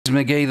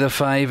McGee the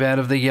fave out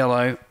of the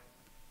yellow.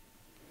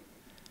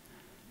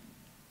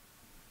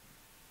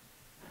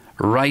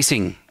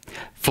 Racing.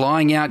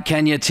 Flying out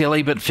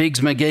Cagnatilli, but Figs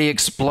McGee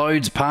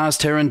explodes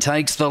past her and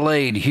takes the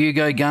lead.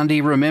 Hugo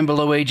Gundy, Remember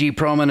Luigi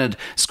prominent.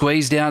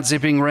 Squeezed out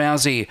Zipping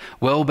Rousey.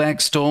 Well back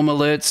Storm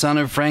Alert, Son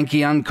of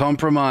Frankie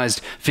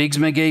uncompromised. Figs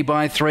McGee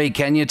by 3.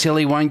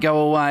 Cagnatilli won't go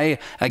away.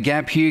 A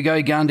gap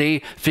Hugo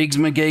Gundy. Figs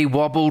McGee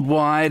wobbled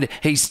wide.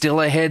 He's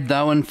still ahead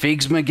though, and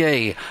Figs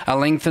McGee a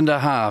length and a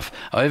half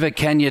over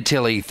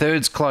Cagnatilli.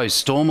 Third's close.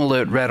 Storm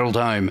Alert rattled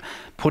home.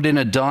 Put in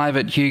a dive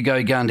at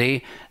Hugo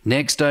Gundy.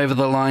 Next over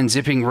the line,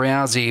 Zipping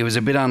Rousey, who was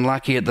a bit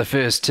unlucky at the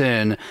first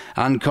turn.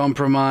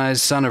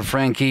 Uncompromised, Son of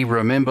Frankie,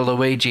 Remember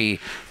Luigi.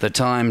 The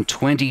time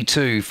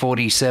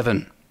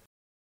 22:47.